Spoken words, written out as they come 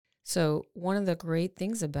So one of the great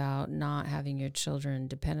things about not having your children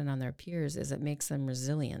dependent on their peers is it makes them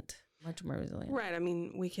resilient, much more resilient. Right. I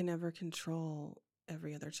mean, we can never control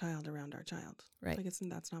every other child around our child. Right. Like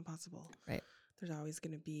that's not possible. Right. There's always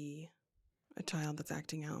going to be a child that's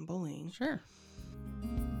acting out and bullying. Sure.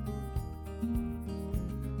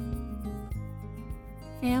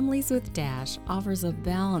 Families with Dash offers a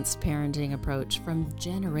balanced parenting approach from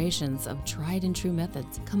generations of tried and true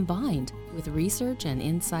methods combined with research and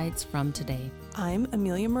insights from today. I'm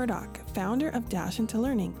Amelia Murdoch, founder of Dash Into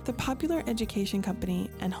Learning, the popular education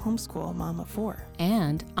company and homeschool mom of 4.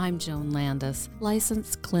 And I'm Joan Landis,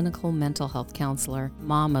 licensed clinical mental health counselor,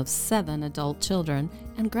 mom of 7 adult children,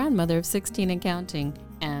 and grandmother of 16 and counting.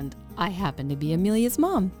 And I happen to be Amelia's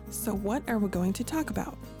mom. So what are we going to talk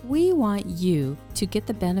about? We want you to get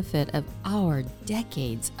the benefit of our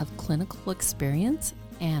decades of clinical experience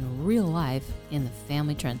and real life in the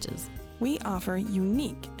family trenches. We offer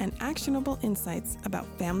unique and actionable insights about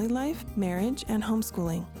family life, marriage, and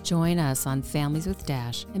homeschooling. Join us on Families with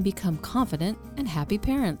Dash and become confident and happy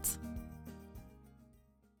parents.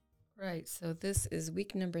 Right, so this is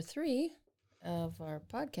week number 3 of our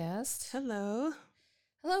podcast. Hello.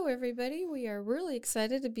 Hello, everybody. We are really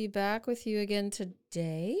excited to be back with you again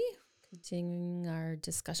today, continuing our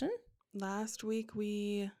discussion. Last week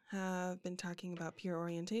we have been talking about peer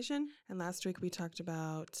orientation, and last week we talked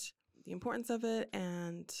about the importance of it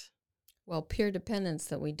and... Well, peer dependence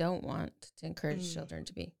that we don't want to encourage children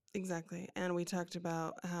to be. Exactly. And we talked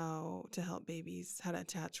about how to help babies, how to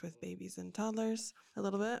attach with babies and toddlers a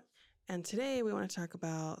little bit. And today we want to talk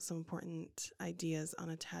about some important ideas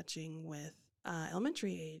on attaching with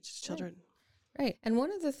elementary age children. Right. And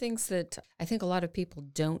one of the things that I think a lot of people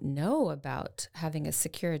don't know about having a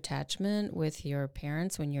secure attachment with your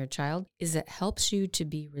parents when you're a child is it helps you to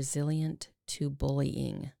be resilient to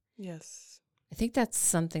bullying. Yes. I think that's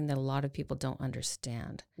something that a lot of people don't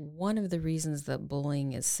understand. One of the reasons that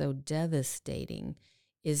bullying is so devastating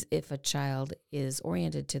is if a child is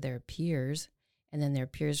oriented to their peers and then their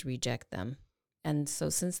peers reject them. And so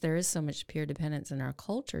since there is so much peer dependence in our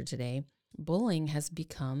culture today, bullying has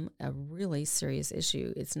become a really serious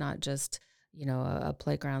issue. It's not just, a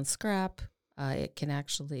playground scrap. It can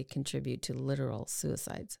actually contribute to literal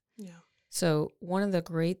suicides. Yeah. So one of the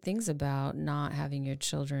great things about not having your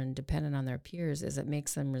children dependent on their peers is it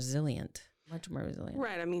makes them resilient, much more resilient.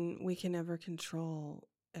 Right. I mean, we can never control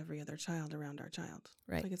every other child around our child.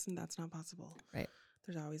 Right. Like that's not possible. Right.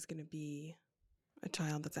 There's always going to be a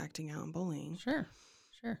child that's acting out and bullying. Sure.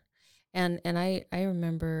 And I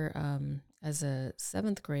remember as a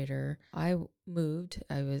 7th grader, I moved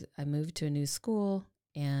to a new school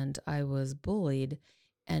and I was bullied,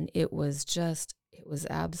 and it was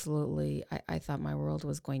absolutely, I thought my world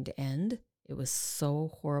was going to end. It was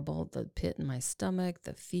so horrible, the pit in my stomach,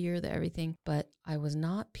 the fear, the everything, but I was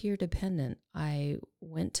not peer dependent. I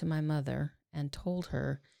went to my mother and told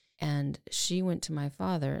her, and she went to my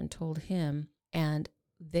father and told him, and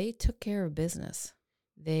they took care of business.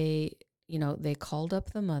 They called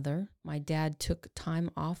up the mother. My dad took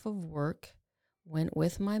time off of work, went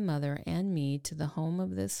with my mother and me to the home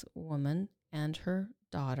of this woman and her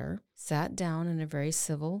daughter, sat down in a very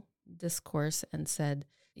civil discourse and said,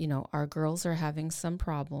 our girls are having some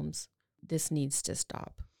problems. This needs to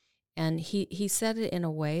stop. And he said it in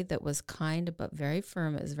a way that was kind but very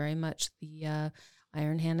firm. It was very much the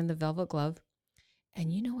iron hand in the velvet glove.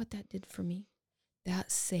 And you know what that did for me?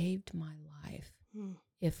 That saved my life.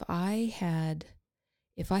 If I had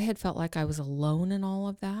felt like I was alone in all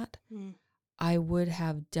of that, I would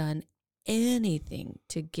have done anything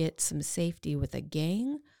to get some safety with a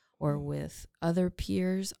gang or with other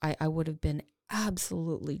peers. I would have been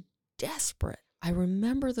absolutely desperate. I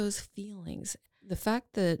remember those feelings. The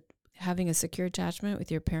fact that having a secure attachment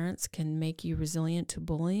with your parents can make you resilient to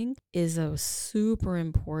bullying is a super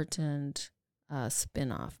important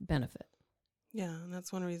spin-off benefit. Yeah, and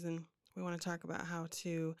that's one reason we want to talk about how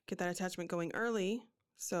to get that attachment going early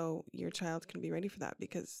so your child can be ready for that,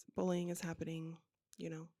 because bullying is happening,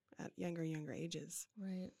 at younger ages.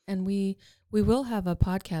 Right. And we will have a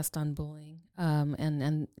podcast on bullying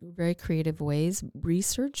and very creative ways,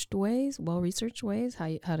 well-researched ways,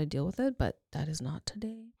 how to deal with it, but that is not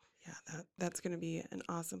today. Yeah, that's going to be an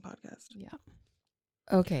awesome podcast. Yeah.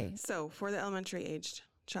 Okay. So for the elementary aged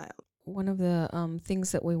child, one of the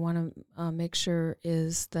things that we want to make sure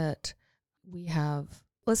is that we have,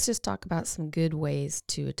 let's just talk about some good ways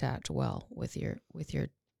to attach well with your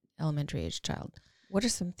elementary age child. What are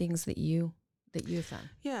some things that you found?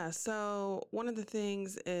 Yeah, so one of the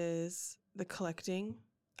things is the collecting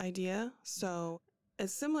idea. So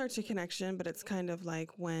it's similar to connection, but it's kind of like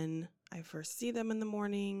when I first see them in the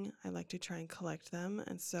morning, I like to try and collect them.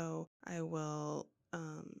 And so I will,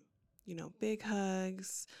 big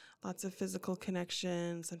hugs, lots of physical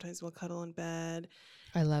connection. Sometimes we'll cuddle in bed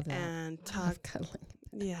I love that. and I talk. love cuddling.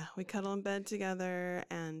 Yeah, we cuddle in bed together,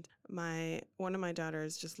 and one of my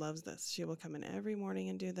daughters just loves this. She will come in every morning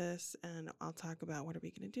and do this, and I'll talk about what are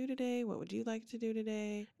we going to do today? What would you like to do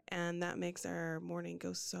today? And that makes our morning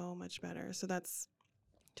go so much better. So that's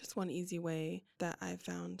just one easy way that I've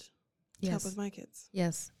found to help with Yes. my kids.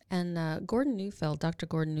 Yes. And Dr.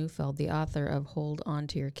 Gordon Neufeld, the author of Hold On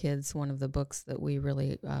to Your Kids, one of the books that we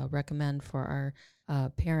really recommend for our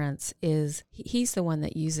parents, he's the one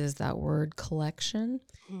that uses that word collection,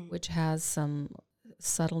 which has some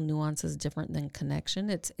subtle nuances different than connection.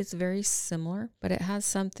 It's very similar, but it has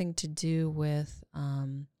something to do with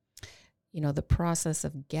the process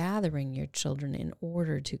of gathering your children in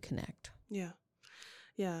order to connect. Yeah.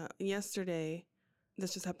 Yeah.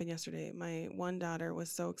 This just happened yesterday. My one daughter was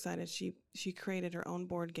so excited. She created her own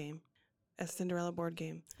board game, a Cinderella board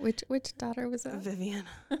game. Which daughter was that? Vivian.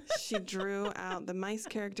 She drew out the mice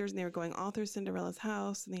characters, and they were going all through Cinderella's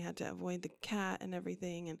house, and they had to avoid the cat and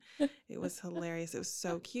everything. And it was hilarious. It was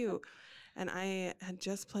so cute. And I had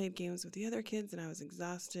just played games with the other kids, and I was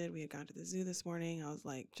exhausted. We had gone to the zoo this morning. I was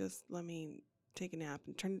like, just let me take a nap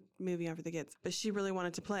and turn the movie on for the kids. But she really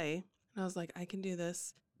wanted to play. And I was like, I can do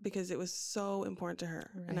this, because it was so important to her.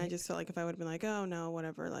 Right. And I just felt like if I would have been like, oh no,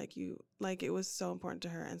 whatever, it was so important to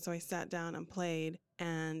her. And so I sat down and played,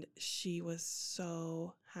 and she was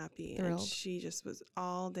so happy. Thrilled. And she just was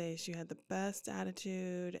all day. She had the best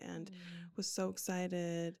attitude and was so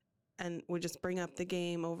excited, and would just bring up the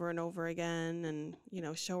game over and over again,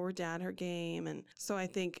 and, show her dad her game. And so I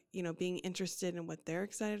think, being interested in what they're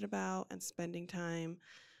excited about and spending time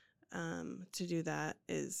to do that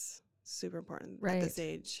is super important at this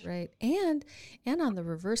age. Right. And on the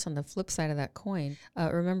reverse, on the flip side of that coin,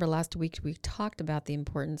 remember last week we talked about the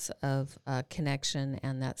importance of connection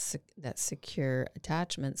and that secure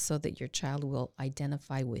attachment, so that your child will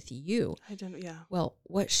identify with you. Yeah. Well,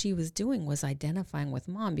 what she was doing was identifying with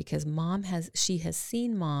mom, because she has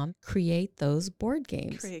seen mom create those board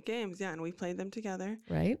games. Yeah, and we played them together.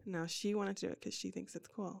 Right. Now she wanted to do it because she thinks it's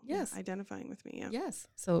cool. Yes. Yeah, identifying with me. Yeah. Yes.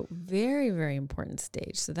 So very, very important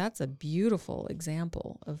stage. So that's a beautiful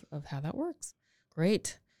example of how that works.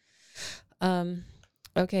 Great.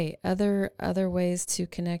 Okay. Other ways to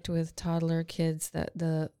connect with toddler kids, that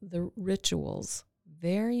the rituals,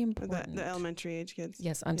 very important. The elementary age kids.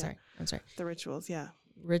 Yes. I'm sorry. The rituals. Yeah.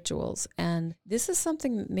 Rituals. And this is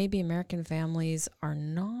something that maybe American families are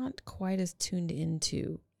not quite as tuned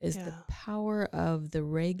into, is the power of the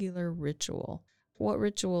regular ritual. What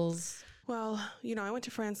rituals? Well, I went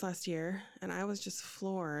to France last year, and I was just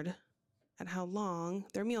floored at how long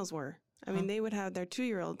their meals were. I mean, they would have their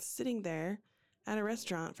 2-year-olds sitting there at a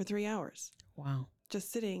restaurant for 3 hours. Wow.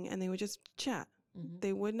 Just sitting, and they would just chat. Mm-hmm.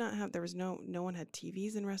 They would not have, there was no one had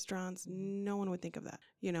TVs in restaurants. No one would think of that.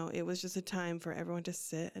 It was just a time for everyone to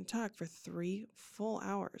sit and talk for 3 full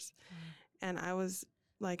hours. And I was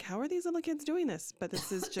like, how are these little kids doing this? But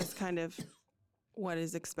this is just kind of what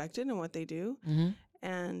is expected and what they do. Mm-hmm.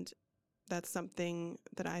 And that's something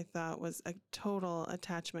that I thought was a total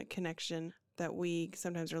attachment connection that we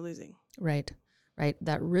sometimes are losing. Right.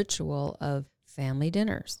 That ritual of family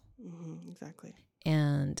dinners. Mm-hmm, exactly.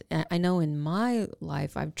 And I know in my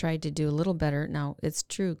life, I've tried to do a little better. Now, it's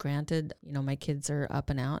true. Granted, my kids are up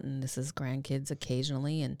and out, and this is grandkids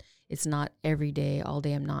occasionally, and it's not every day, all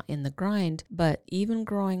day. I'm not in the grind. But even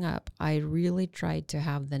growing up, I really tried to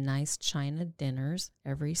have the nice China dinners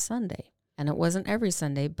every Sunday. And it wasn't every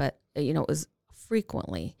Sunday, but, it was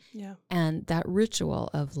frequently. Yeah. And that ritual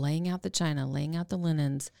of laying out the china, laying out the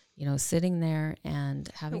linens, sitting there and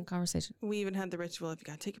having conversation. We even had the ritual of, you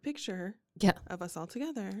got to take a picture of us all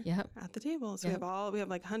together at the table. So we have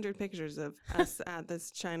like 100 pictures of us at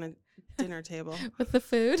this China dinner table. With the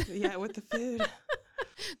food? Yeah, with the food.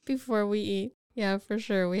 Before we eat. Yeah, for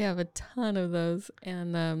sure. We have a ton of those.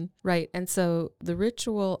 And right. And so the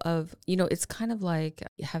ritual of, it's kind of like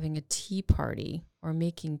having a tea party or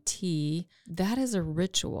making tea. That is a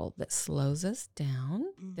ritual that slows us down,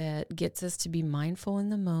 that gets us to be mindful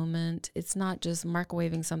in the moment. It's not just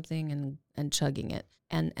microwaving something and chugging it.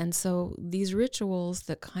 And so these rituals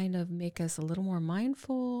that kind of make us a little more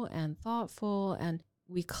mindful and thoughtful, and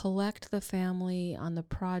we collect the family on the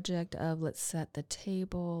project of, let's set the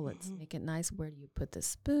table, let's make it nice. Where do you put the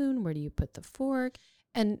spoon? Where do you put the fork?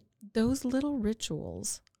 And those little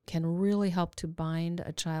rituals can really help to bind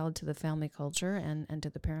a child to the family culture and to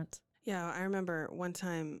the parents. Yeah, I remember one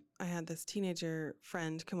time I had this teenager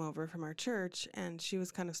friend come over from our church, and she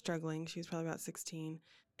was kind of struggling. She was probably about 16.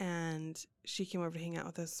 And she came over to hang out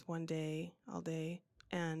with us one day, all day.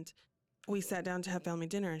 And we sat down to have family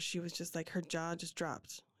dinner. And she was just like, her jaw just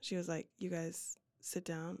dropped. She was like, you guys sit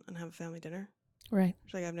down and have a family dinner? Right.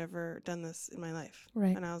 She's like, I've never done this in my life.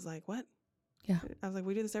 Right. And I was like, what? Yeah. I was like,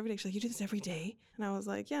 we do this every day. She's like, you do this every day? And I was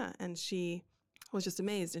like, yeah. And she was just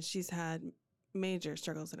amazed. And she's had major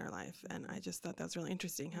struggles in her life. And I just thought that was really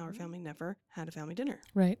interesting how her family never had a family dinner.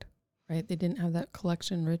 Right. Right. They didn't have that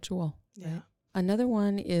collection ritual. Yeah. Right? Another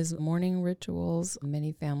one is morning rituals.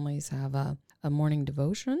 Many families have a morning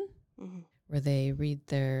devotion where they read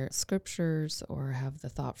their scriptures or have the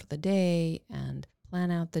thought for the day and plan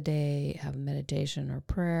out the day, have a meditation or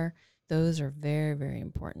prayer. Those are very, very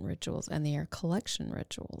important rituals, and they are collection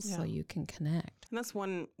rituals, so you can connect. And that's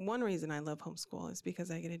one reason I love homeschool is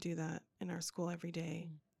because I get to do that in our school every day,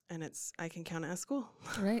 and I can count it as school.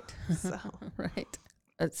 Right. So. Right.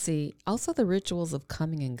 Let's see. Also, the rituals of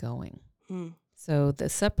coming and going. So the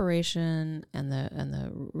separation and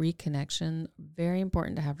the reconnection, very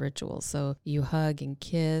important to have rituals. So you hug and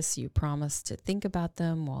kiss, you promise to think about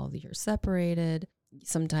them while you're separated.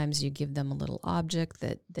 Sometimes you give them a little object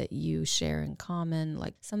that you share in common.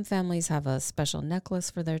 Like some families have a special necklace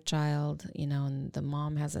for their child, and the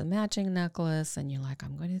mom has a matching necklace, and you're like,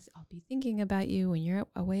 I'll be thinking about you when you're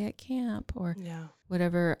away at camp or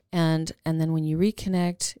whatever. And then when you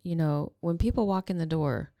reconnect, when people walk in the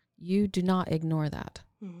door, you do not ignore that.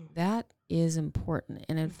 That is important.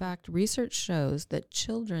 And in fact, research shows that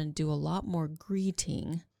children do a lot more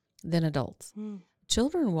greeting than adults.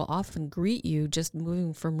 Children will often greet you just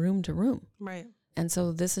moving from room to room. Right. And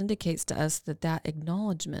so this indicates to us that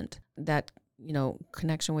acknowledgement, that,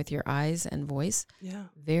 connection with your eyes and voice,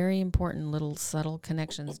 very important little subtle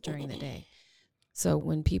connections during the day. So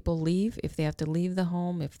when people leave, if they have to leave the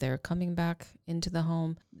home, if they're coming back into the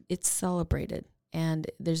home, it's celebrated.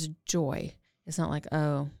 And there's joy. It's not like,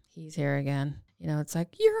 oh, he's here again. It's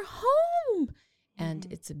like, you're home. And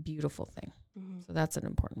it's a beautiful thing. So that's an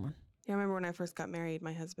important one. Yeah, I remember when I first got married,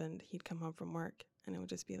 my husband, he'd come home from work and it would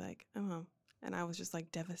just be like, I'm home. And I was just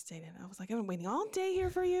like devastated. I was like, I've been waiting all day here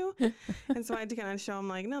for you. And so I had to kind of show him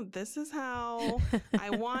like, no, this is how I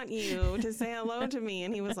want you to say hello to me.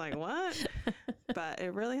 And he was like, what? But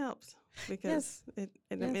it really helps because it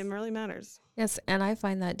really matters. Yes. And I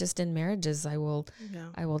find that just in marriages, I will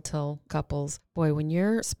tell couples, boy, when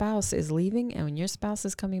your spouse is leaving and when your spouse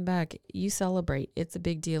is coming back, you celebrate. It's a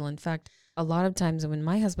big deal. In fact, a lot of times when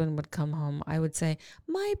my husband would come home, I would say,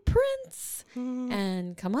 my prince,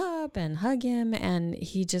 and come up and hug him. And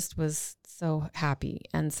he just was so happy.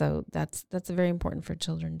 And so that's very important for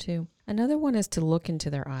children too. Another one is to look into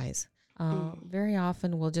their eyes. Very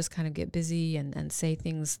often we'll just kind of get busy and say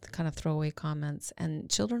things, kind of throwaway comments, and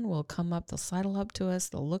children will come up, they'll sidle up to us,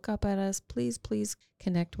 they'll look up at us, please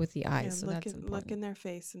connect with the eyes. So that's important. Look in their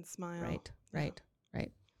face and smile. Right.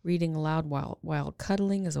 Reading aloud while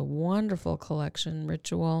cuddling is a wonderful collection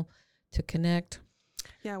ritual to connect.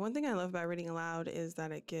 Yeah, one thing I love about reading aloud is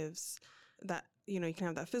that it gives that, you can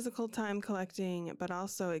have that physical time collecting, but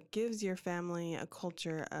also it gives your family a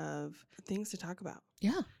culture of things to talk about.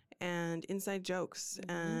 Yeah. And inside jokes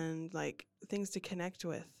and like things to connect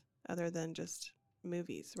with other than just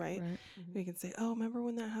movies, right? We can say, oh, remember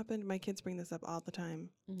when that happened? My kids bring this up all the time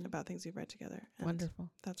about things we've read together. And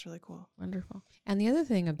wonderful. That's really cool. Wonderful. And the other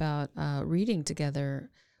thing about reading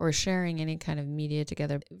together or sharing any kind of media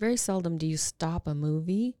together, very seldom do you stop a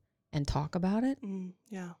movie and talk about it.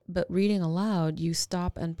 Yeah. But reading aloud, you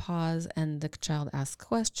stop and pause and the child asks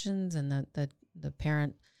questions and the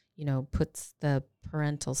parent puts the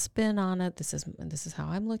parental spin on it. This is how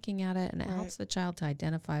I'm looking at it. And it helps the child to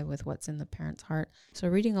identify with what's in the parent's heart. So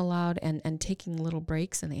reading aloud and taking little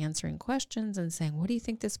breaks and answering questions and saying, what do you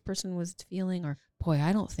think this person was feeling? Or, boy,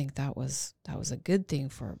 I don't think that was a good thing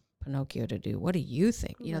for Pinocchio to do. What do you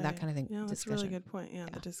think? That kind of thing. Yeah, that's a really good point. Yeah,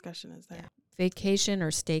 the discussion is there. Yeah. Vacation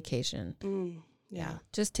or staycation. Yeah.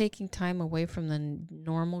 Just taking time away from the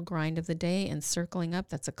normal grind of the day and circling up.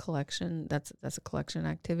 That's a collection. That's a collection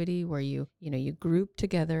activity where you group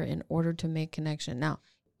together in order to make connection. Now,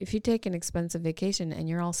 if you take an expensive vacation and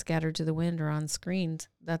you're all scattered to the wind or on screens,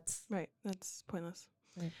 that's right. That's pointless.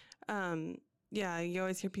 Right. Yeah, you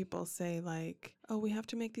always hear people say like, "Oh, we have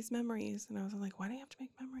to make these memories," and I was like, "Why do you have to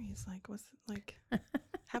make memories? Like, what's like?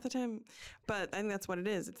 half the time. But I think that's what it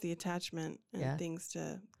is. It's the attachment and Yeah. things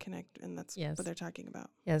to connect. And that's Yes. what they're talking about.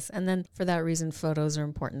 Yes. And then for that reason, photos are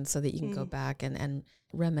important so that you can go back and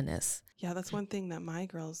reminisce. Yeah, that's one thing that my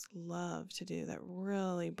girls love to do that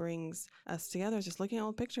really brings us together is just looking at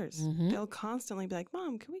old pictures. They'll constantly be like,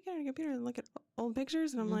 Mom, can we get on your computer and look at old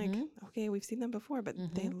pictures? And I'm like, okay, we've seen them before, but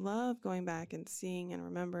they love going back and seeing and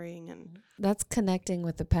remembering. And that's connecting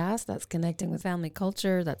with the past. That's connecting with family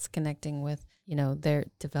culture. That's connecting with, their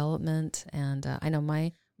development. And I know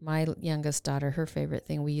my youngest daughter, her favorite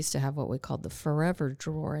thing, we used to have what we called the forever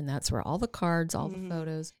drawer. And that's where all the cards, all the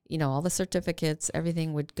photos, all the certificates,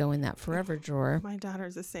 everything would go in that forever drawer. My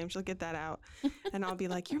daughter's the same. She'll get that out. And I'll be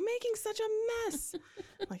like, you're making such a mess.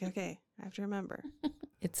 I'm like, okay, I have to remember.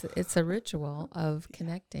 It's a ritual of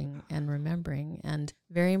connecting and remembering, and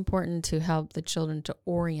very important to help the children to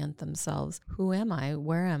orient themselves. Who am I?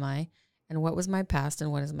 Where am I? And what was my past and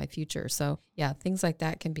what is my future? So yeah, things like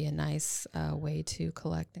that can be a nice way to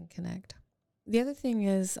collect and connect. The other thing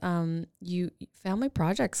is family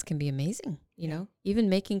projects can be amazing. Even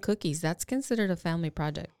making cookies, that's considered a family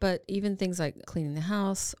project. But even things like cleaning the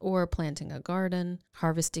house or planting a garden,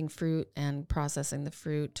 harvesting fruit and processing the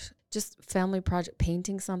fruit, just family project,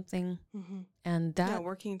 painting something. And that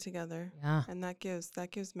working together. Yeah. And that gives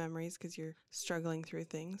memories because you're struggling through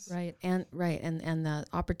things. Right. And the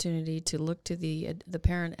opportunity to look to the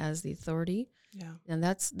parent as the authority. Yeah. And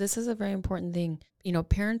this is a very important thing.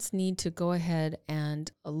 Parents need to go ahead and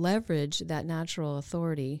leverage that natural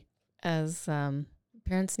authority as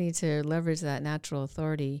parents need to leverage that natural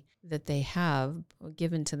authority that they have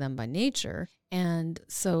given to them by nature. And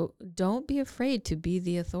so don't be afraid to be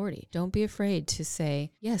the authority. Don't be afraid to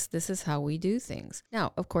say, yes, this is how we do things.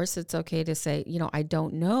 Now, of course, it's okay to say, I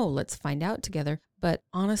don't know, let's find out together. But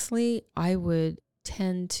honestly, I would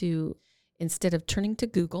tend to, instead of turning to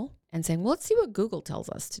Google and saying, well, let's see what Google tells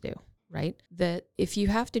us to do, right? That if you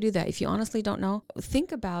have to do that, if you honestly don't know,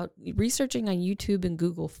 think about researching on YouTube and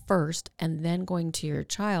Google first, and then going to your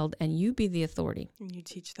child, and you be the authority. And you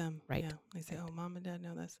teach them. Right. Yeah. They say, oh, Mom and Dad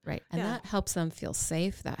know this. Right. And that helps them feel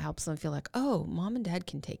safe. That helps them feel like, oh, Mom and Dad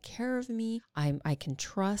can take care of me. I can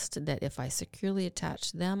trust that if I securely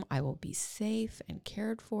attach them, I will be safe and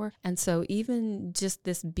cared for. And so even just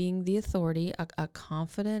this being the authority, a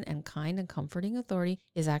confident and kind and comforting authority,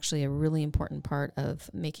 is actually a really important part of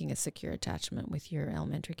making a secure attachment with your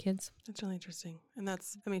elementary kids. That's really interesting. And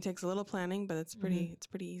it takes a little planning, but it's pretty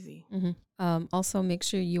easy. Also, make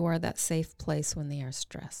sure you are that safe place when they are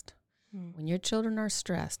stressed. When your children are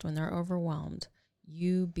stressed, when they're overwhelmed,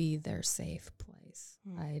 you be their safe place.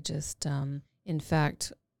 I just, in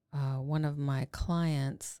fact, one of my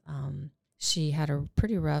clients, she had a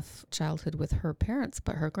pretty rough childhood with her parents,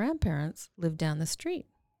 but her grandparents lived down the street.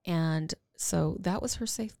 And so that was her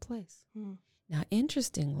safe place. Now,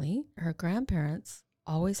 interestingly, her grandparents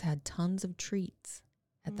always had tons of treats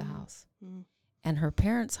at the house. And her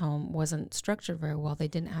parents' home wasn't structured very well. They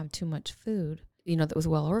didn't have too much food, that was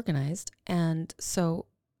well organized. And so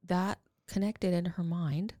that connected in her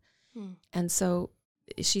mind. And so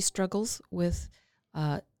she struggles with,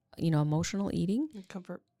 emotional eating. And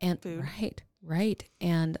comfort and food. Right.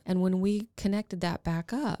 And when we connected that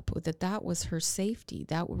back up, that was her safety,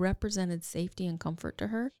 that represented safety and comfort to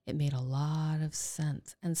her, it made a lot of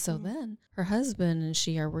sense. And so then her husband and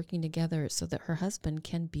she are working together so that her husband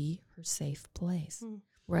can be her safe place.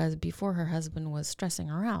 Whereas before, her husband was stressing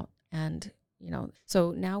her out. And,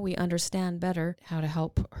 so now we understand better how to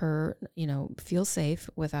help her, feel safe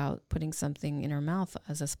without putting something in her mouth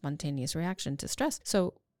as a spontaneous reaction to stress.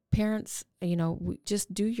 So parents,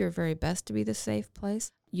 just do your very best to be the safe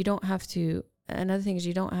place. You don't have to, another thing is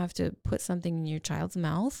you don't have to put something in your child's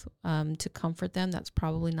mouth to comfort them. That's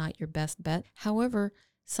probably not your best bet. However,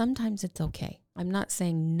 sometimes it's okay. I'm not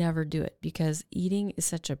saying never do it, because eating is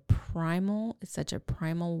such a primal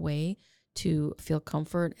way to feel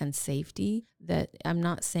comfort and safety that I'm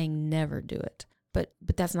not saying never do it. But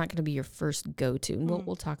that's not going to be your first go-to. And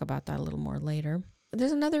we'll talk about that a little more later.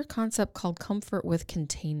 There's another concept called comfort with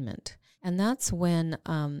containment. And that's when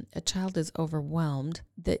a child is overwhelmed,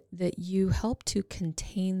 that you help to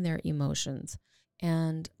contain their emotions.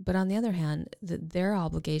 But on the other hand, their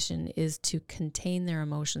obligation is to contain their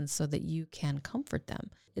emotions so that you can comfort them.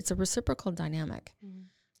 It's a reciprocal dynamic.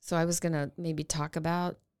 So I was going to maybe talk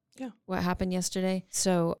about what happened yesterday.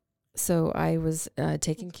 So I was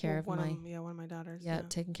taking care of one of my daughters. Yeah,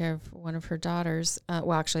 taking care of one of her daughters.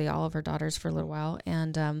 Actually, all of her daughters for a little while.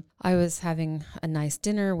 And I was having a nice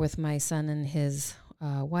dinner with my son and his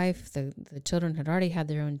wife. The children had already had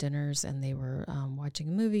their own dinners, and they were watching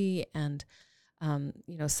a movie. And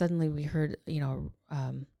suddenly we heard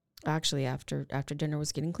actually after dinner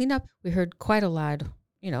was getting cleaned up, we heard quite a loud,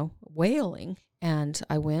 wailing. And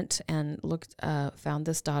I went and looked, found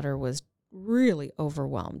this daughter was really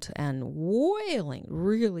overwhelmed and wailing,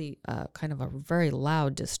 really kind of a very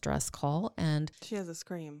loud distress call. And she has a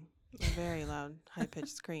scream, a very loud, high-pitched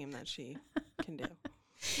scream that she can do.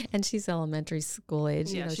 And she's elementary school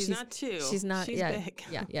age. Yeah, she's not 2. She's not. She's big.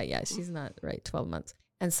 Yeah. She's not, right, 12 months.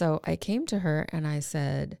 And so I came to her and I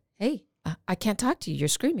said, hey, I can't talk to you. You're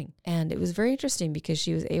screaming. And it was very interesting because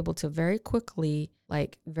she was able to very quickly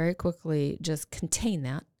just contain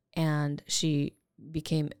that. And she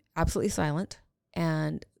became absolutely silent.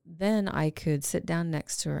 And then I could sit down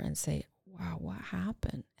next to her and say, wow, what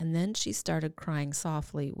happened? And then she started crying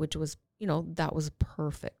softly, which was, that was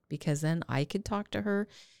perfect because then I could talk to her.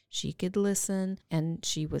 She could listen, and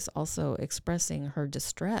she was also expressing her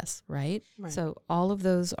distress, right? So all of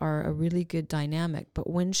those are a really good dynamic. But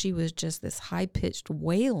when she was just this high-pitched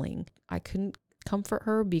wailing, I couldn't comfort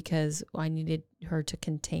her because I needed her to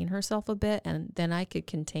contain herself a bit, and then I could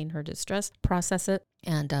contain her distress, process it.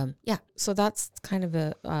 And so that's kind of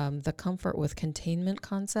the comfort with containment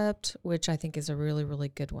concept, which I think is a really, really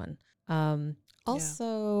good one.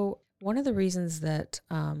 Also, one of the reasons that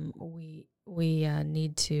we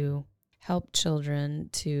need to help children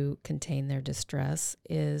to contain their distress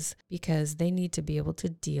is because they need to be able to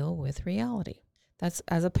deal with reality. That's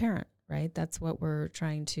as a parent, right? That's what we're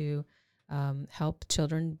trying to help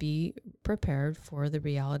children be prepared for the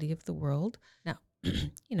reality of the world. Now,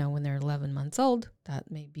 when they're 11 months old, that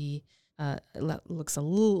may be looks a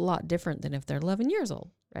lot different than if they're 11 years old,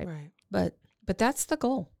 right? Right. But that's the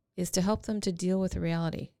goal, is to help them to deal with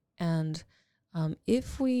reality. And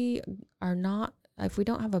if we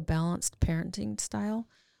don't have a balanced parenting style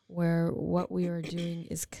where what we are doing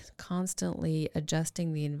is constantly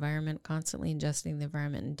adjusting the environment,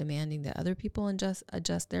 and demanding that other people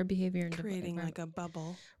adjust their behavior and creating like a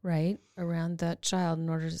bubble, right, around that child in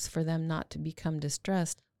order for them not to become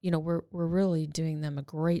distressed, we're really doing them a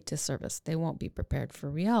great disservice. They won't be prepared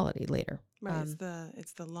for reality later. Right.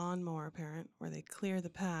 It's the lawnmower parent where they clear the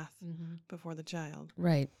path before the child.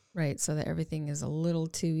 Right. So that everything is a little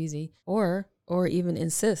too easy, or even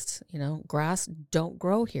insist, grass don't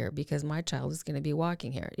grow here because my child is going to be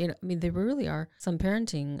walking here. There really are some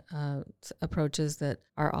parenting approaches that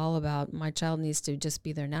are all about my child needs to just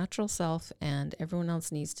be their natural self and everyone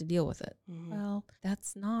else needs to deal with it. Mm-hmm. Well,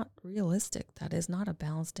 that's not realistic. That is not a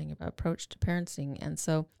balancing approach to parenting. And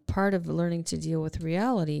so part of learning to deal with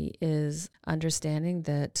reality is understanding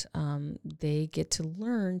that they get to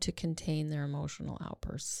learn to contain their emotional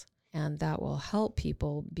outbursts. And that will help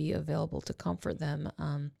people be available to comfort them,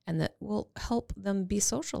 and that will help them be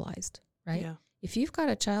socialized, right? Yeah. If you've got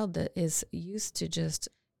a child that is used to just,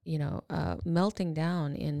 melting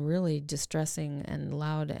down in really distressing and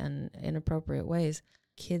loud and inappropriate ways,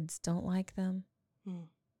 kids don't like them.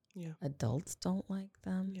 Yeah. Adults don't like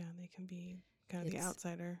them. Yeah, they can be kind of the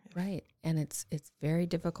outsider. Right. And it's very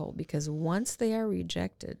difficult because once they are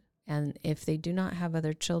rejected, and if they do not have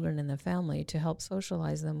other children in the family to help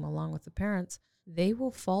socialize them along with the parents, they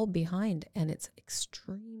will fall behind, and it's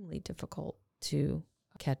extremely difficult to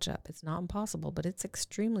catch up. It's not impossible, but it's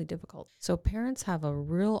extremely difficult. So parents have a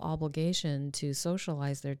real obligation to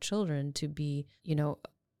socialize their children to be,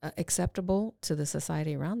 acceptable to the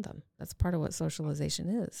society around them. That's part of what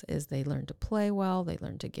socialization is they learn to play well, they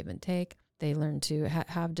learn to give and take. They learn to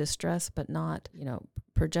have distress, but not,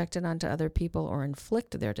 project it onto other people or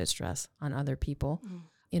inflict their distress on other people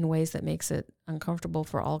in ways that makes it uncomfortable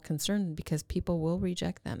for all concerned, because people will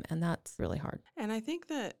reject them, and that's really hard. And I think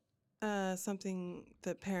that something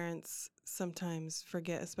that parents sometimes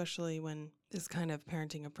forget, especially when this kind of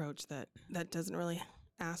parenting approach that doesn't really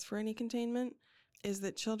ask for any containment, is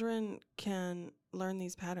that children can learn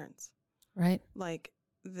these patterns. Right. Like,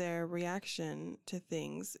 their reaction to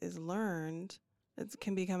things is learned. It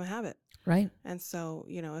can become a habit. Right. And so,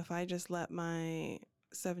 if I just let my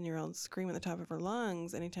 7-year-old scream at the top of her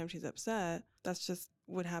lungs anytime she's upset, that's just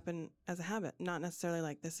would happen as a habit, not necessarily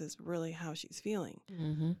like this is really how she's feeling.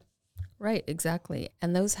 Mm-hmm. Right, exactly.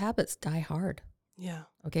 And those habits die hard. Yeah.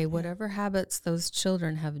 Okay, whatever habits those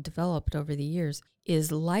children have developed over the years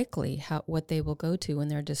is likely what they will go to when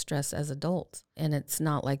they're distressed as adults. And it's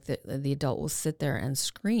not like the adult will sit there and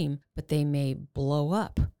scream, but they may blow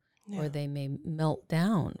up or they may melt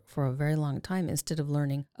down for a very long time instead of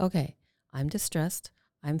learning, okay, I'm distressed,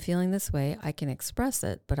 I'm feeling this way, I can express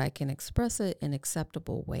it, but I can express it in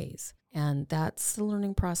acceptable ways. And that's the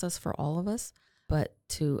learning process for all of us. But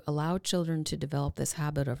to allow children to develop this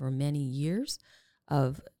habit over many years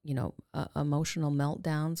of, emotional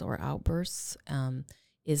meltdowns or outbursts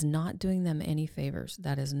is not doing them any favors.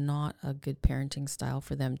 That is not a good parenting style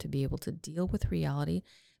for them to be able to deal with reality,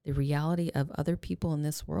 the reality of other people in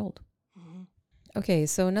this world. Mm-hmm. Okay,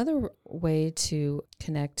 so another way to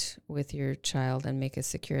connect with your child and make a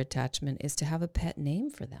secure attachment is to have a pet name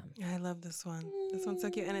for them. I love this one. This one's so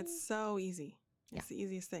cute, and it's so easy. It's the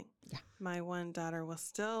easiest thing. Yeah. My one daughter will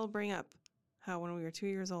still bring up how when we were 2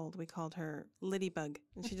 years old, we called her Lidybug,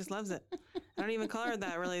 and she just loves it. I don't even call her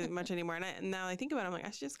that really much anymore. And now I think about it, I'm like,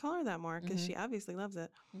 I should just call her that more because she obviously loves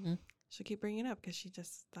it. Mm-hmm. She'll keep bringing it up because she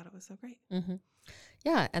just thought it was so great. Mm-hmm.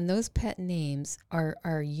 Yeah, and those pet names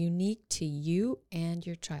are unique to you and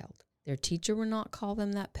your child. Their teacher will not call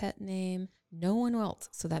them that pet name. No one else.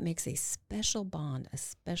 So that makes a special bond, a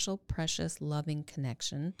special, precious, loving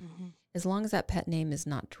connection, as long as that pet name is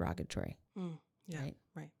not derogatory. Yeah,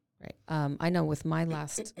 right. I know with my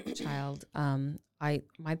last child,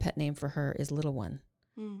 my pet name for her is Little One.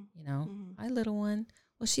 You know, hi, Little One.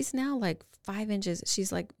 Well, she's now like 5 inches.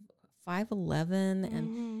 She's like 5'11",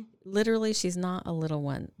 and literally she's not a little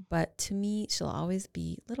one. But to me, she'll always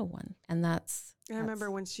be Little One, and that's. I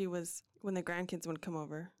remember when the grandkids would come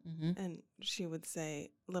over, and she would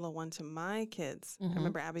say "Little One" to my kids. I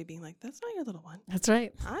remember Abby being like, "That's not your little one. That's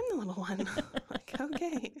right. I'm the little one." Like,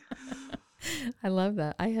 okay. I love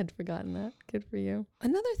that. I had forgotten that. Good for you.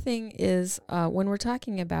 Another thing is when we're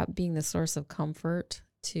talking about being the source of comfort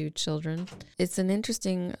to children, it's an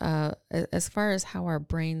interesting, as far as how our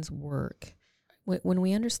brains work. When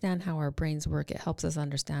we understand how our brains work, it helps us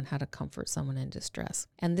understand how to comfort someone in distress.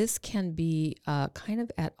 And this can be kind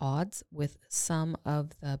of at odds with some of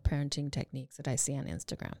the parenting techniques that I see on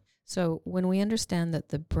Instagram. So when we understand that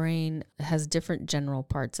the brain has different general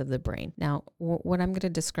parts of the brain. Now, what I'm going to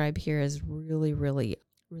describe here is really, really,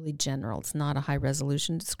 really general. It's not a high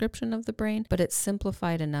resolution description of the brain, but it's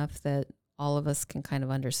simplified enough that all of us can kind of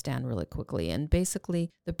understand really quickly. And basically,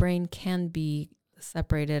 the brain can be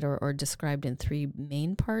separated or described in three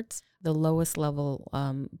main parts. The lowest level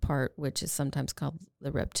part, which is sometimes called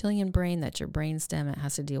the reptilian brain, that's your brainstem. It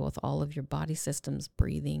has to deal with all of your body systems,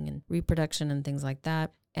 breathing and reproduction and things like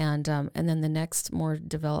that. And then the next more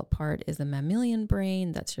developed part is the mammalian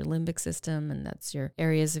brain. That's your limbic system, and that's your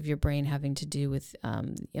areas of your brain having to do with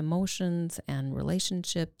emotions and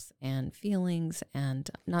relationships and feelings, and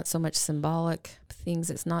not so much symbolic things.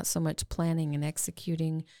 It's not so much planning and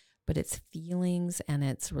executing, but it's feelings and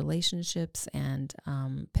it's relationships and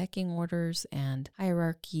pecking orders and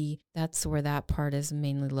hierarchy. That's where that part is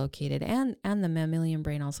mainly located. And the mammalian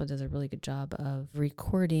brain also does a really good job of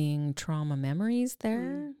recording trauma memories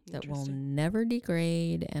there that will never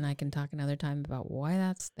degrade. And I can talk another time about why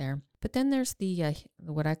that's there. But then there's the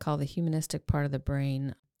what I call the humanistic part of the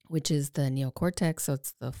brain, which is the neocortex. So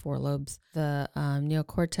it's the four lobes, the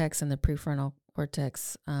neocortex and the prefrontal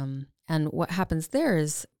cortex. And what happens there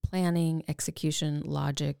is planning, execution,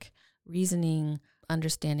 logic, reasoning,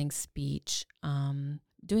 understanding speech,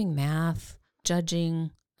 doing math,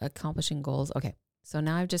 judging, accomplishing goals. Okay, so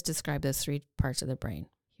now I've just described those three parts of the brain.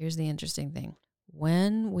 Here's the interesting thing.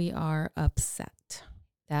 When we are upset,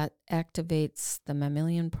 that activates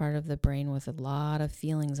the part of the brain with a lot of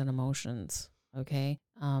feelings and emotions. Okay,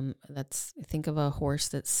 think of a horse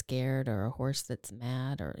that's scared or a horse that's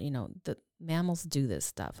mad, or the mammals do this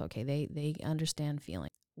stuff. Okay, they understand feeling.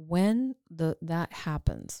 When that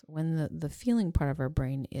happens, when the feeling part of our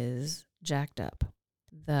brain is jacked up,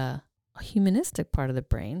 the humanistic part of the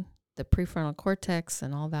brain, the prefrontal cortex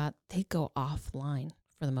and all that, they go offline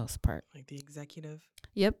for the most part. Like the executive.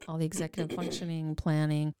 Yep, all the executive functioning,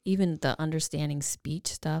 planning, even the understanding speech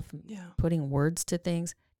stuff, putting words to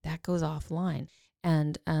things, that goes offline.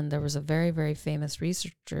 And there was a very, very famous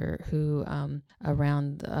researcher who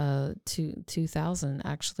around 2000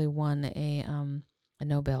 actually won a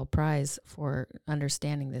Nobel Prize for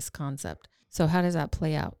understanding this concept. So how does that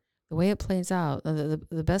play out? The way it plays out,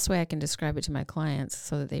 the best way I can describe it to my clients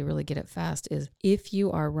so that they really get it fast is if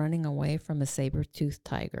you are running away from a saber-toothed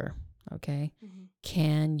tiger, okay,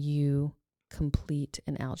 can you complete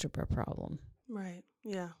an algebra problem? Right,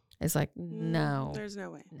 yeah. It's like, no. There's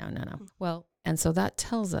no way. No. Well, and so that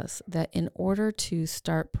tells us that in order to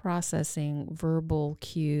start processing verbal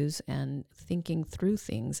cues and thinking through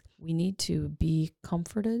things, we need to be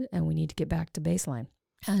comforted and we need to get back to baseline.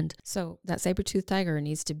 And so that saber-toothed tiger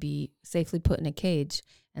needs to be safely put in a cage,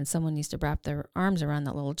 and someone needs to wrap their arms around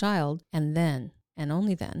that little child, and then, and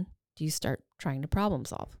only then, do you start trying to problem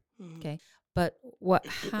solve. Okay. But what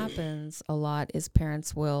happens a lot is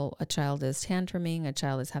a child is tantruming, a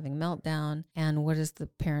child is having meltdown, and what does the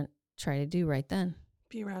parent try to do right then?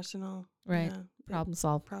 Be rational. Right. Yeah. Problem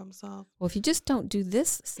solve. Problem solve. Well, if you just don't do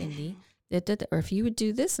this, Cindy, Or if you would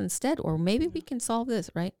do this instead, or maybe we can solve this,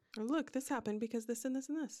 right? Or look, this happened because this and this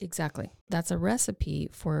and this. Exactly. That's a recipe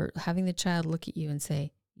for having the child look at you and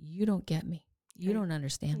say, you don't get me. You don't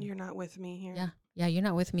understand me. You're not with me here. Yeah. Yeah, you're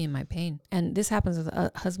not with me in my pain. And this happens with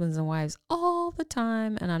husbands and wives all the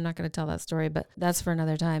time. And I'm not going to tell that story, but that's for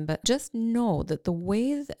another time. But just know that the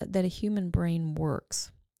way that a human brain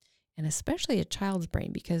works, and especially a child's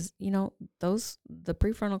brain, because, the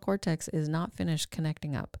prefrontal cortex is not finished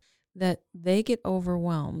connecting up, that they get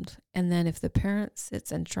overwhelmed. And then if the parent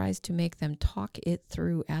sits and tries to make them talk it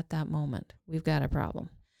through at that moment, we've got a problem.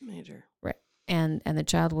 Major. Right. And the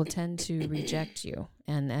child will tend to reject you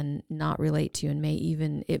and not relate to you, and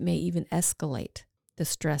it may even escalate the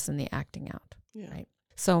stress and the acting out. Yeah. Right.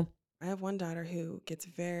 So I have one daughter who gets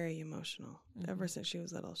very emotional. Ever since she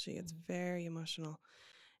was little, she gets very emotional.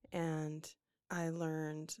 And I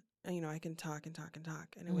learned, I can talk and talk and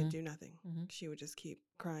talk, and it would do nothing. She would just keep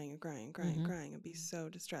crying and crying and crying and crying and be so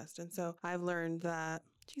distressed. And so I've learned that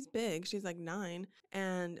she's big. She's like 9.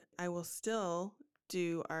 And I will still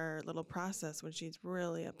do our little process when she's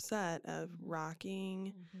really upset of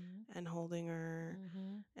rocking and holding her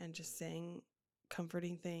and just saying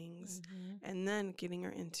comforting things and then getting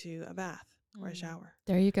her into a bath or a shower.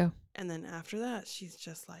 There you go. And then after that, she's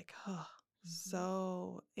just like,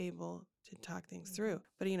 so able to talk things through.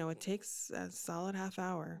 But, it takes a solid half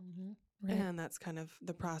hour. Right. And that's kind of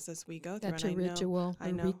the process we go through. That's a ritual,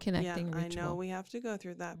 reconnecting ritual. I know we have to go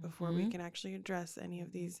through that before we can actually address any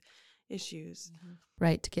of these issues.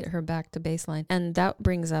 Right, to get her back to baseline. And that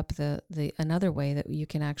brings up the another way that you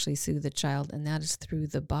can actually soothe the child, and that is through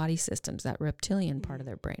the body systems, that reptilian part of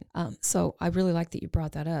their brain. So I really like that you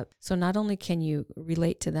brought that up. So not only can you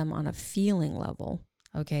relate to them on a feeling level,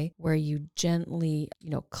 okay, where you gently,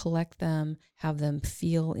 collect them, have them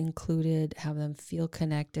feel included, have them feel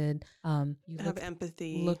connected. You have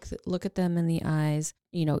empathy. Look at them in the eyes,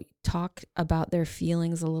 talk about their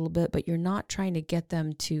feelings a little bit, but you're not trying to get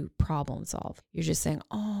them to problem solve. You're just saying,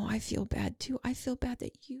 oh, I feel bad too. I feel bad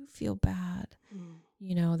that you feel bad.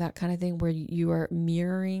 That kind of thing, where you are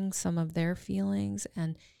mirroring some of their feelings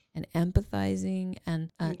and empathizing and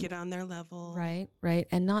get on their level. Right.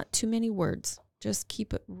 And not too many words. Just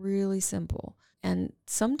keep it really simple. And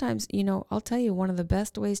sometimes, I'll tell you, one of the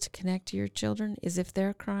best ways to connect to your children is if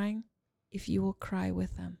they're crying, if you will cry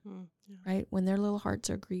with them, right? When their little hearts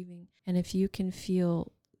are grieving. And if you can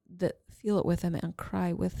feel it with them and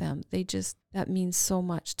cry with them, that means so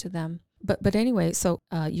much to them. But anyway, so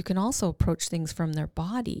you can also approach things from their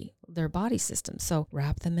body system. So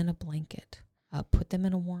wrap them in a blanket. Put them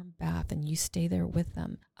in a warm bath, and you stay there with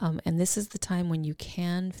them. And this is the time when you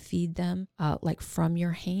can feed them like from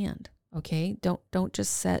your hand. Okay, don't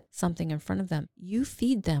just set something in front of them. You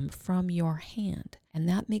feed them from your hand, and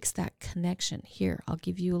that makes that connection. Here, I'll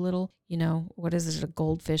give you a little, what is it, a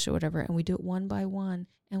goldfish or whatever, and we do it one by one,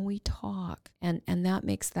 and we talk, and that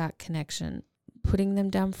makes that connection. Putting them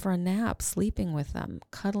down for a nap, sleeping with them,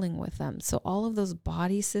 cuddling with them. So all of those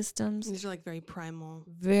body systems. These are like very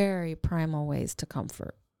primal ways to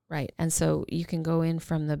comfort, right? And so you can go in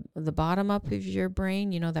from the bottom up of your brain,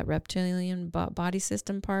 that reptilian body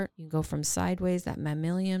system part. You can go from sideways, that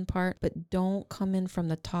mammalian part, but don't come in from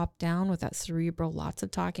the top down with that cerebral, lots of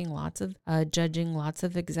talking, lots of judging, lots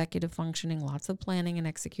of executive functioning, lots of planning and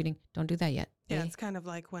executing. Don't do that yet. Yeah, it's kind of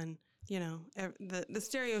like when the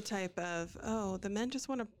stereotype of, the men just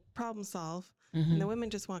want to problem solve and the women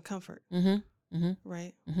just want comfort,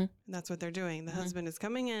 right? And that's what they're doing. The husband is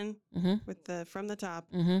coming in with from the top,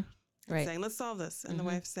 right, saying, let's solve this. And the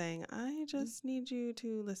wife's saying, I just need you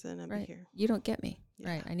to listen and be here. You don't get me. Yeah.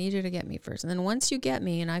 Right. I need you to get me first. And then once you get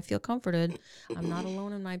me and I feel comforted, I'm not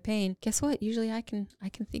alone in my pain. Guess what? Usually I can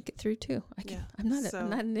think it through too. I'm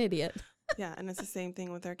not an idiot. Yeah. And it's the same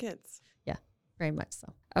thing with our kids. Yeah, very much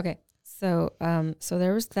so. Okay. So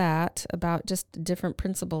there was that about just different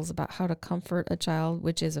principles about how to comfort a child,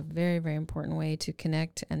 which is a very, very important way to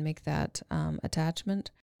connect and make that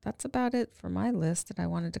attachment. That's about it for my list that I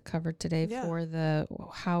wanted to cover today for the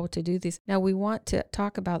how to do these. Now we want to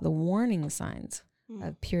talk about the warning signs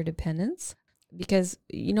of peer dependence, because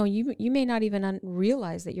you may not even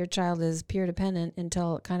realize that your child is peer dependent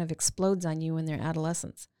until it kind of explodes on you in their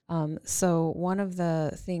adolescence. So one of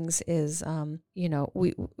the things is,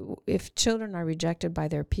 if children are rejected by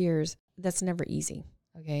their peers, that's never easy.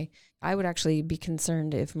 Okay. I would actually be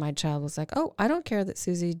concerned if my child was like, oh, I don't care that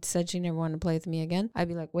Susie said she never wanted to play with me again. I'd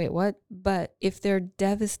be like, wait, what? But if they're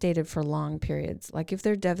devastated for long periods, like if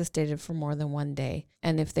they're devastated for more than one day,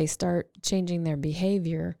 and if they start changing their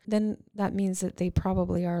behavior, then that means that they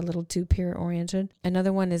probably are a little too peer oriented.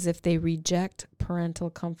 Another one is if they reject parental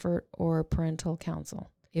comfort or parental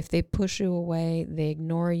counsel. if they push you away, they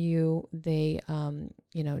ignore you, they,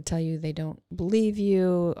 tell you they don't believe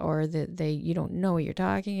you, or that you don't know what you're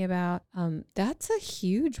talking about, that's a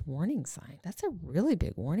huge warning sign. That's a really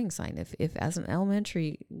big warning sign. If as an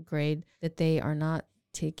elementary grade that they are not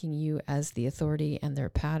taking you as the authority and their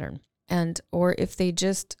pattern. Or if they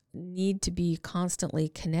just need to be constantly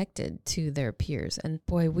connected to their peers. And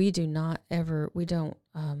boy, we don't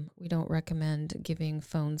recommend giving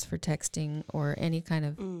phones for texting or any kind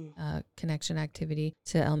of connection activity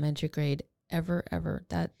to elementary grade ever.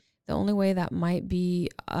 That the only way that might be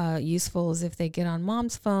useful is if they get on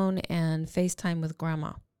mom's phone and FaceTime with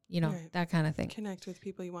grandma. Right. That kind of thing. Connect with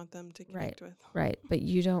people you want them to connect with. Right. But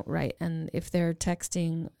you don't, right. And if they're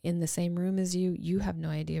texting in the same room as you, you have no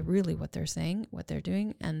idea really what they're saying, what they're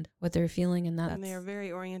doing, and what they're feeling. And they are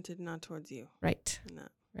very oriented not towards you. Right.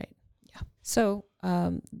 Right. Yeah. So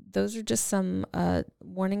those are just some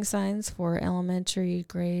warning signs for elementary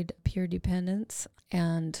grade peer dependence.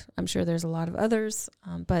 And I'm sure there's a lot of others,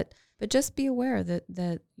 but just be aware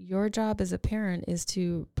that your job as a parent is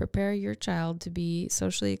to prepare your child to be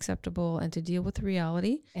socially acceptable and to deal with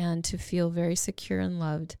reality and to feel very secure and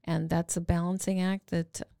loved. And that's a balancing act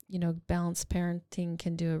that, balanced parenting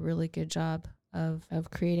can do a really good job of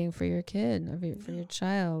creating for your kid, for your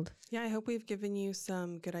child. Yeah, I hope we've given you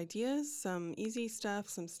some good ideas, some easy stuff,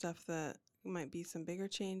 some stuff that might be some bigger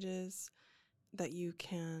changes that you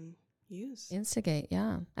can use. Instigate,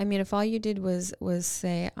 yeah. I mean, if all you did was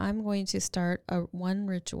say, I'm going to start one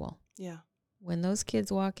ritual. Yeah. When those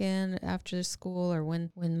kids walk in after school, or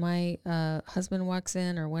when my husband walks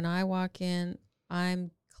in, or when I walk in,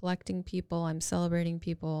 I'm collecting people, I'm celebrating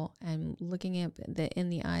people, I'm looking at in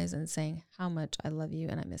the eyes and saying how much I love you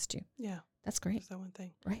and I missed you. Yeah. That's great. That's that one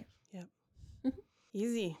thing. Right. Yep.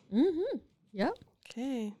 Easy. Mm-hmm. Yep.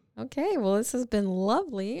 Okay. Well, this has been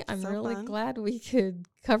lovely. I'm really glad we could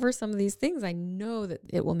cover some of these things. I know that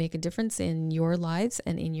it will make a difference in your lives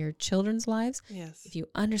and in your children's lives. Yes. If you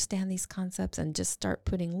understand these concepts and just start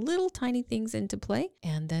putting little tiny things into play,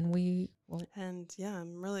 and then we will. And yeah,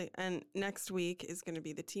 and next week is going to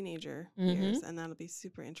be the teenager years, and that'll be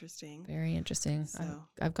super interesting. Very interesting. So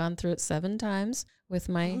I've gone through it 7 times with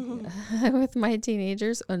my with my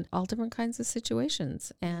teenagers on all different kinds of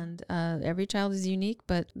situations, and every child is unique,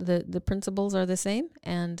 but the principles are the same,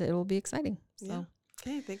 and it will be exciting. So. Yeah.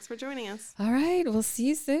 Okay, thanks for joining us. All right, we'll see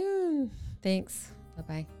you soon. Thanks.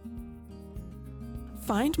 Bye-bye.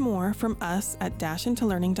 Find more from us at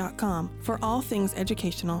dashintolearning.com for all things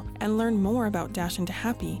educational, and learn more about Dash Into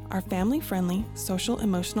Happy, our family-friendly social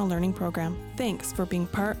emotional learning program. Thanks for being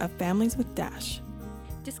part of Families with Dash.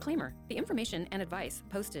 Disclaimer: the information and advice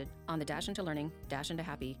posted on the Dash Into Learning, Dash Into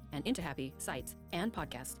Happy, and Into Happy sites and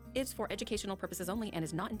podcast is for educational purposes only and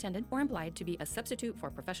is not intended or implied to be a substitute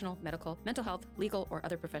for professional, medical, mental health, legal, or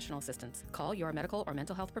other professional assistance. Call your medical or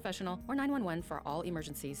mental health professional or 911 for all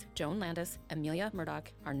emergencies. Joan Landis, Amelia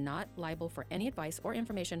Murdoch are not liable for any advice or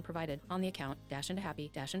information provided on the account Dash Into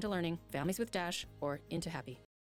Happy, Dash Into Learning, Families with Dash, or Into Happy.